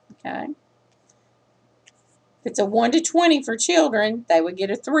 Okay. If it's a 1 to 20 for children, they would get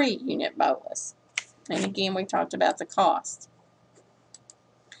a 3 unit bolus. And again, we talked about the cost.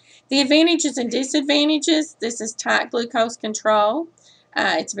 The advantages and disadvantages. This is tight glucose control.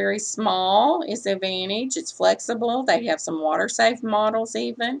 It's very small is the advantage. It's flexible. They have some water-safe models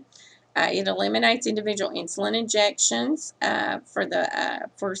even. It eliminates individual insulin injections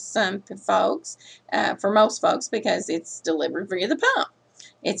for some folks, for most folks, because it's delivered via the pump.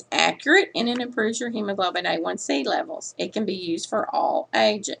 It's accurate and it improves your hemoglobin A1C levels. It can be used for all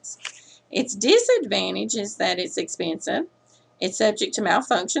ages. Its disadvantage is that it's expensive. It's subject to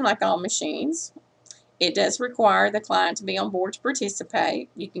malfunction like all machines. It does require the client to be on board to participate.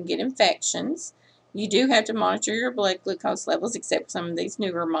 You can get infections. You do have to monitor your blood glucose levels, except some of these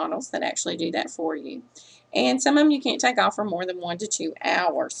newer models that actually do that for you. And some of them you can't take off for more than 1 to 2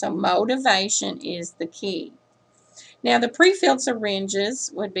 hours. So motivation is the key. Now the pre-filled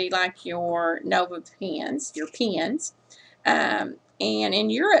syringes would be like your Nova pens, your pens. And in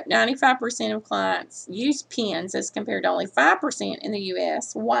Europe, 95% of clients use pens as compared to only 5% in the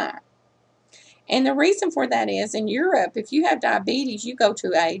U.S. Why? And the reason for that is in Europe, if you have diabetes, you go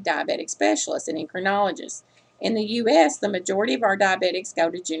to a diabetic specialist, an endocrinologist. In the U.S., the majority of our diabetics go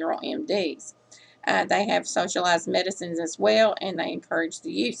to general MDs. They have socialized medicines as well, and they encourage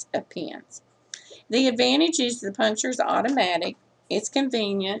the use of pens. The advantage is the puncture is automatic, it's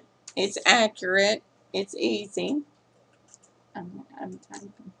convenient, it's accurate, it's easy.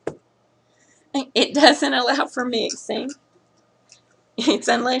 It doesn't allow for mixing. It's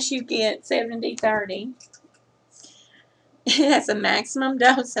unless you get 70-30. It has a maximum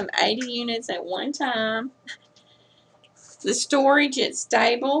dose of 80 units at one time. The storage is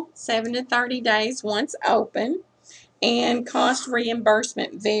stable, 7 to 30 days once open, and cost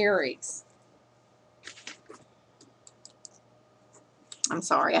reimbursement varies. I'm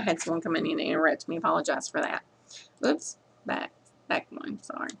sorry, I had someone come in and interrupt me. Apologize for that. Oops, back one,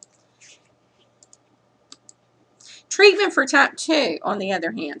 sorry. Treatment for type 2, on the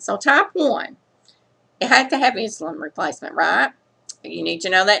other hand. So type 1, it had to have insulin replacement, right? You need to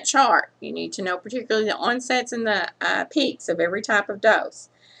know that chart. You need to know particularly the onsets and the peaks of every type of dose.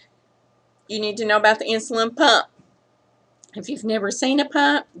 You need to know about the insulin pump. If you've never seen a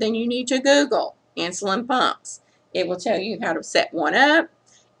pump, then you need to Google insulin pumps. It will tell you how to set one up.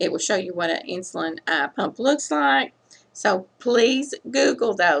 It will show you what an insulin pump looks like. So please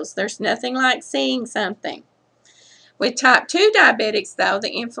Google those. There's nothing like seeing something. With type 2 diabetics, though,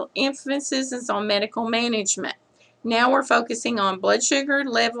 the emphasis is on medical management. Now we're focusing on blood sugar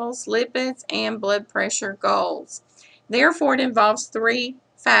levels, lipids, and blood pressure goals. Therefore, it involves 3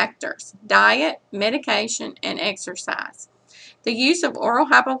 factors: diet, medication, and exercise. The use of oral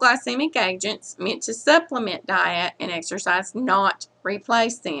hypoglycemic agents meant to supplement diet and exercise, not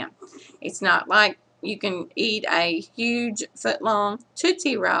replace them. It's not like you can eat a huge foot-long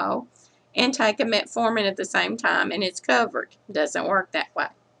Tootsie Roll and take a metformin at the same time and it's covered. It doesn't work that way.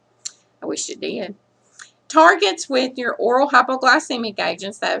 I wish it did. Targets with your oral hypoglycemic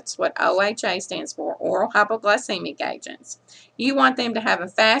agents, that's what OHA stands for, oral hypoglycemic agents. You want them to have a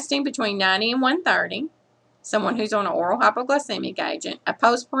fasting between 90 and 130, someone who's on an oral hypoglycemic agent, a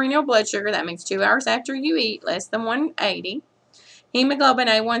postprandial blood sugar, that means 2 hours after you eat, less than 180, hemoglobin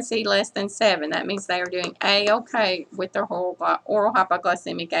A1C less than 7. That means they are doing A-OK with their oral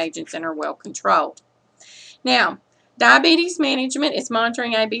hypoglycemic agents and are well controlled. Now, diabetes management is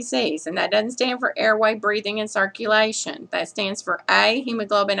monitoring ABCs, and that doesn't stand for airway, breathing, and circulation. That stands for A,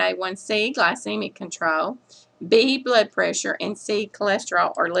 hemoglobin A1C, glycemic control, B, blood pressure, and C,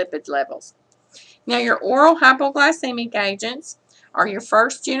 cholesterol or lipid levels. Now, your oral hypoglycemic agents are your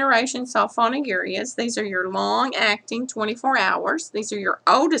first generation sulfonylureas. These are your long-acting 24 hours. These are your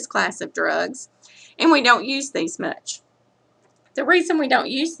oldest class of drugs, and we don't use these much. The reason we don't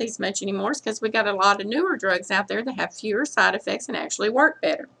use these much anymore is because we got a lot of newer drugs out there that have fewer side effects and actually work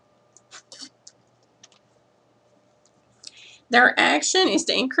better. Their action is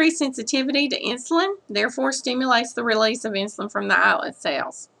to increase sensitivity to insulin, therefore stimulates the release of insulin from the islet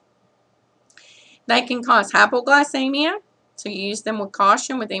cells. They can cause hypoglycemia, so you use them with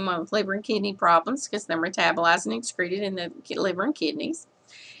caution with anyone with liver and kidney problems because they're metabolized and excreted in the liver and kidneys.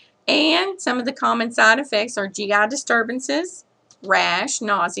 And some of the common side effects are GI disturbances, rash,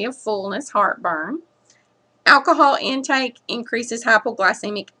 nausea, fullness, heartburn. Alcohol intake increases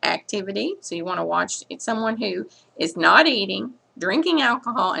hypoglycemic activity, so you want to watch someone who is not eating, drinking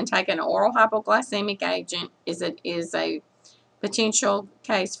alcohol, and taking an oral hypoglycemic agent is a potential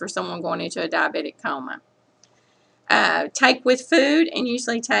case for someone going into a diabetic coma. Take with food and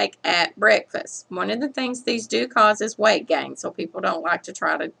usually take at breakfast. One of the things these do cause is weight gain, so people don't like to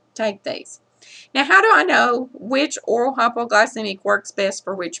try to take these. Now, how do I know which oral hypoglycemic works best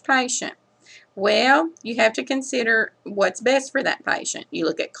for which patient? Well, you have to consider what's best for that patient. You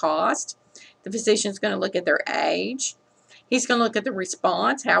look at cost. The physician's going to look at their age. He's going to look at the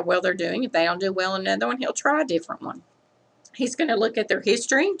response, how well they're doing. If they don't do well in another one, he'll try a different one. He's going to look at their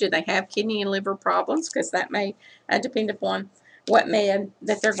history. Do they have kidney and liver problems? Because that may depend upon what med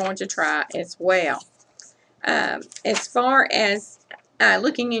that they're going to try as well. As far as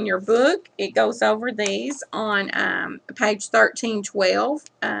looking in your book, it goes over these on page 1312.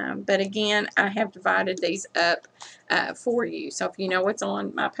 But again, I have divided these up for you. So if you know what's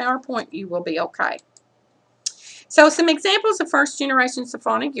on my PowerPoint, you will be okay. So some examples of first-generation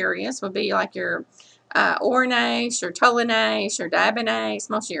sulfonylureas would be like your Oronase, your Tolinase, your Diabinase,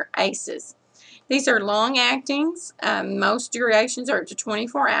 most of your ACEs. These are long-actings. Most durations are up to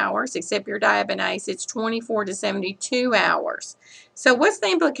 24 hours, except your Diabinase, it's 24 to 72 hours. So what's the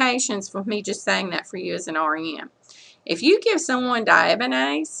implications for me just saying that for you as an RN? If you give someone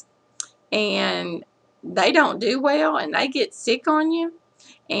Diabinase and they don't do well and they get sick on you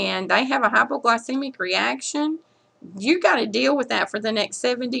and they have a hypoglycemic reaction, you got to deal with that for the next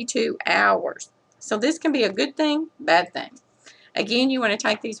 72 hours. So this can be a good thing, bad thing. Again, you want to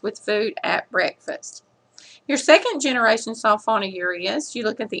take these with food at breakfast. Your second generation sulfonylureas, you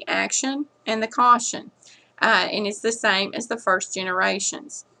look at the action and the caution. And it's the same as the first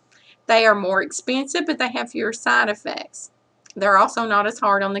generations. They are more expensive, but they have fewer side effects. They're also not as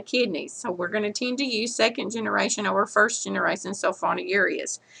hard on the kidneys. So we're going to tend to use second generation over first generation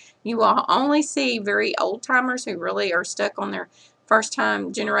sulfonylureas. You will only see very old timers who really are stuck on their first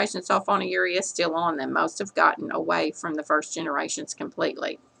time generation sulfonylurea still on them. Most have gotten away from the first generations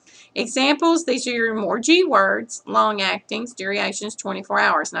completely. Examples, these are your more G words, long actings, durations 24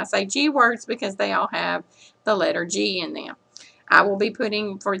 hours. And I say G words because they all have the letter G in them. I will be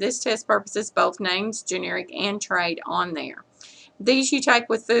putting, for this test purposes, both names, generic and trade, on there. These you take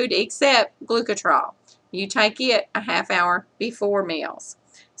with food except glucotrol. You take it a half hour before meals.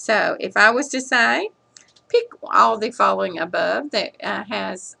 So if I was to say, pick all the following above that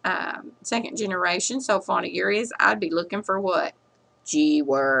has second generation sulfonylureas, I'd be looking for what? G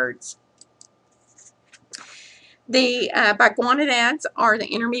words. The biguanidads are the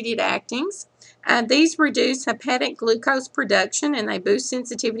intermediate actings. These reduce hepatic glucose production and they boost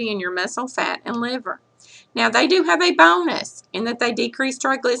sensitivity in your muscle, fat, and liver. Now, they do have a bonus in that they decrease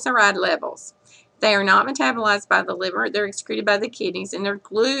triglyceride levels. They are not metabolized by the liver, they're excreted by the kidneys, and they're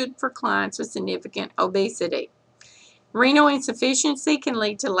good for clients with significant obesity. Renal insufficiency can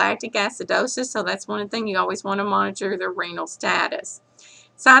lead to lactic acidosis, so that's one thing you always want to monitor their renal status.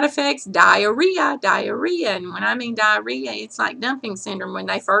 Side effects, diarrhea. And when I mean diarrhea, it's like dumping syndrome. When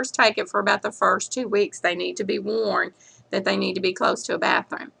they first take it for about the first 2 weeks, they need to be warned that they need to be close to a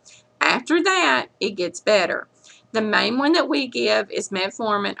bathroom. After that, it gets better. The main one that we give is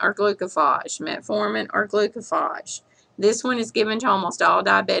metformin or glucophage. Metformin or glucophage. This one is given to almost all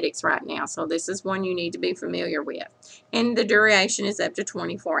diabetics right now, so this is one you need to be familiar with. And the duration is up to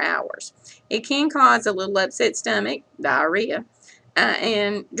 24 hours. It can cause a little upset stomach, diarrhea,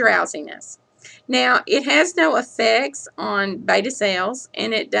 and drowsiness. Now, it has no effects on beta cells,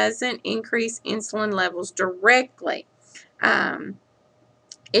 and it doesn't increase insulin levels directly.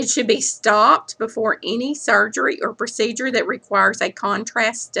 It should be stopped before any surgery or procedure that requires a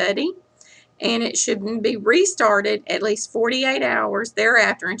contrast study, and it shouldn't be restarted at least 48 hours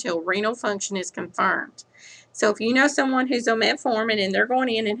thereafter until renal function is confirmed. So if you know someone who's on metformin and they're going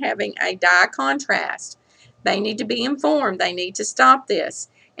in and having a dye contrast, they need to be informed. They need to stop this,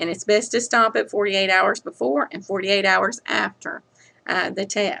 and it's best to stop it 48 hours before and 48 hours after the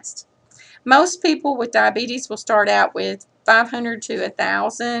test. Most people with diabetes will start out with 500 to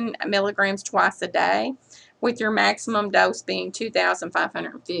 1,000 milligrams twice a day, with your maximum dose being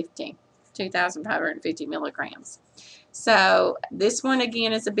 2,550 milligrams. So this one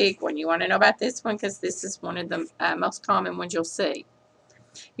again is a big one. You want to know about this one because this is one of the most common ones you'll see.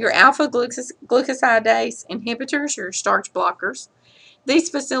 Your alpha glucosidase inhibitors, your starch blockers. These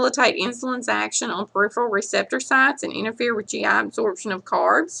facilitate insulin's action on peripheral receptor sites and interfere with GI absorption of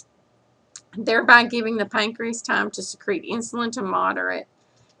carbs, thereby giving the pancreas time to secrete insulin to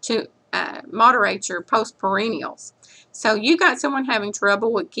moderate your postprandials. So you got someone having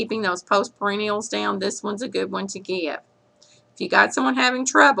trouble with keeping those postprandials down, this one's a good one to give. If you got someone having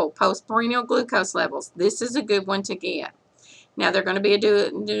trouble, postprandial glucose levels, this is a good one to give. Now they're going to be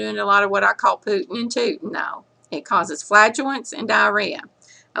doing a lot of what I call pooting and tooting. No, it causes flatulence and diarrhea,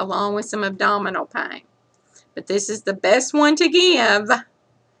 along with some abdominal pain. But this is the best one to give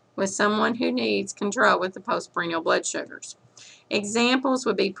with someone who needs control with the postprandial blood sugars. Examples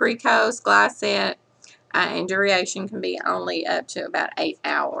would be Precoce, Glycet, and duration can be only up to about 8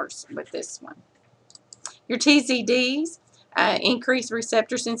 hours with this one. Your TZDs increase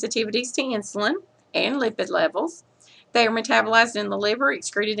receptor sensitivities to insulin and lipid levels. They are metabolized in the liver,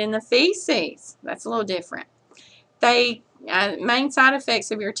 excreted in the feces. That's a little different. Main side effects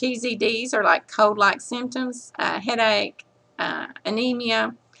of your TZDs are like cold-like symptoms, headache,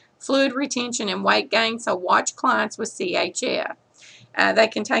 anemia, fluid retention, and weight gain. So watch clients with CHF. They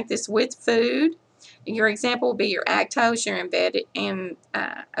can take this with food. Your example will be your Actos, your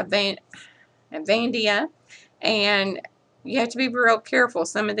Avandia, and you have to be real careful.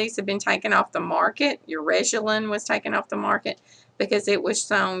 Some of these have been taken off the market. Your Regulin was taken off the market because it was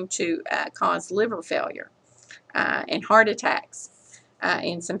shown to cause liver failure and heart attacks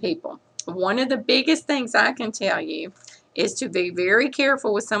in some people. One of the biggest things I can tell you is to be very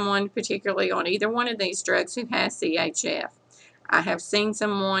careful with someone, particularly on either one of these drugs, who has CHF. I have seen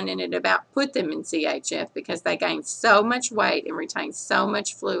someone and it about put them in CHF because they gained so much weight and retained so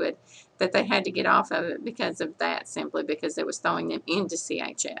much fluid that they had to get off of it because of that, simply because it was throwing them into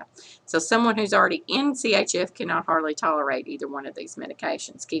CHF. So someone who's already in CHF cannot hardly tolerate either one of these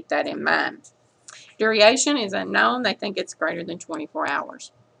medications. Keep that in mind. Duration is unknown. They think it's greater than 24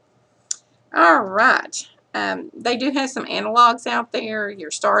 hours. All right. They do have some analogs out there, your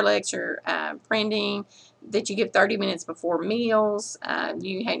Starlex, your Prending, that you give 30 minutes before meals.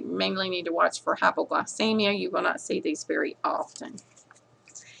 You mainly need to watch for hypoglycemia. You will not see these very often.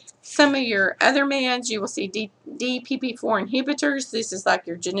 Some of your other meds, you will see DPP-4 inhibitors. This is like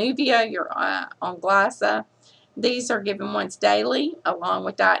your Januvia, your Onglyza. These are given once daily, along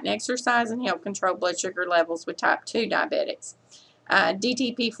with diet and exercise, and help control blood sugar levels with type 2 diabetics.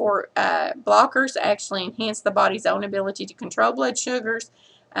 DPP-4 blockers actually enhance the body's own ability to control blood sugars,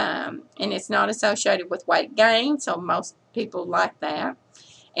 and it's not associated with weight gain, so most people like that.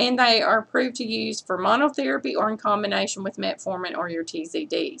 And they are approved to use for monotherapy or in combination with metformin or your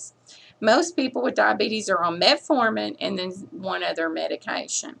TZDs. Most people with diabetes are on metformin and then one other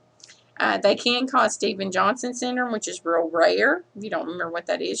medication. They can cause Stevens-Johnson syndrome, which is real rare. If you don't remember what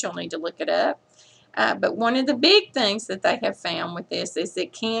that is, you'll need to look it up. But one of the big things that they have found with this is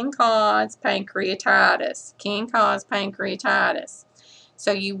it can cause pancreatitis.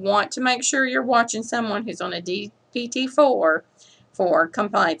 So you want to make sure you're watching someone who's on a DPP-4 for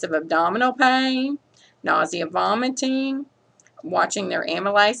complaints of abdominal pain, nausea, vomiting, watching their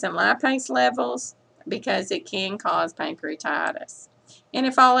amylase and lipase levels, because it can cause pancreatitis. And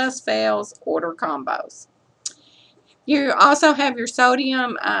if all else fails, order combos. You also have your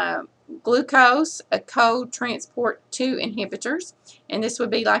sodium glucose co-transport 2 inhibitors, and this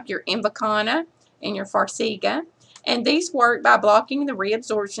would be like your Invokana and your Farxiga, and these work by blocking the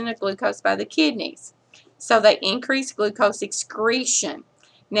reabsorption of glucose by the kidneys. So they increase glucose excretion.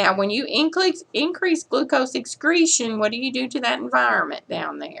 Now, when you increase glucose excretion, what do you do to that environment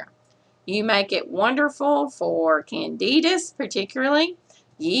down there? You make it wonderful for candidas, particularly.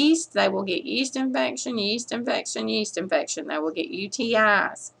 Yeast, they will get yeast infection. They will get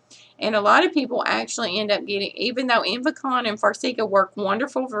UTIs. And a lot of people actually end up getting, even though Invokana and Farxiga work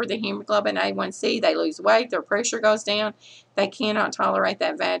wonderful for the hemoglobin A1C, they lose weight, their pressure goes down, they cannot tolerate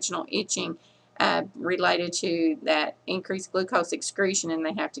that vaginal itching related to that increased glucose excretion, and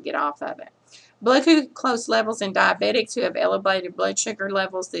they have to get off of it. Blood glucose levels in diabetics who have elevated blood sugar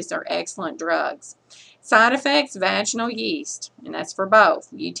levels, these are excellent drugs. Side effects, vaginal yeast, and that's for both.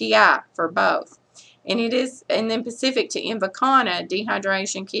 UTI for both. And then specific to Invokana,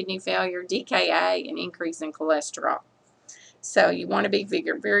 dehydration, kidney failure, DKA, and increase in cholesterol. So you want to be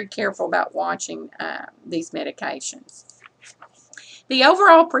very careful about watching these medications. The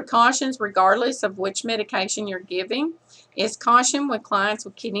overall precautions, regardless of which medication you're giving, is caution with clients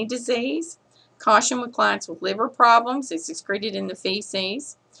with kidney disease, caution with clients with liver problems. It's excreted in the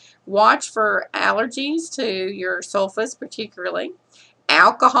feces. Watch for allergies to your sulfas, particularly.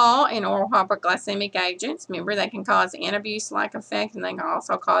 Alcohol and oral hypoglycemic agents. Remember, they can cause antabuse-like effect, and they can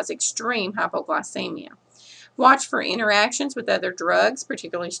also cause extreme hypoglycemia. Watch for interactions with other drugs,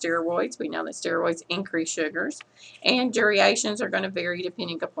 particularly steroids. We know that steroids increase sugars, and durations are going to vary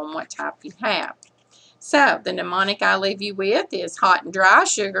depending upon what type you have. So, the mnemonic I leave you with is hot and dry,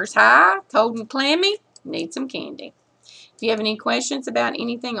 sugar's high, cold and clammy, need some candy. If you have any questions about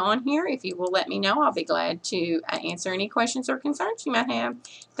anything on here, if you will let me know, I'll be glad to answer any questions or concerns you might have.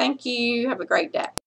 Thank you. Have a great day.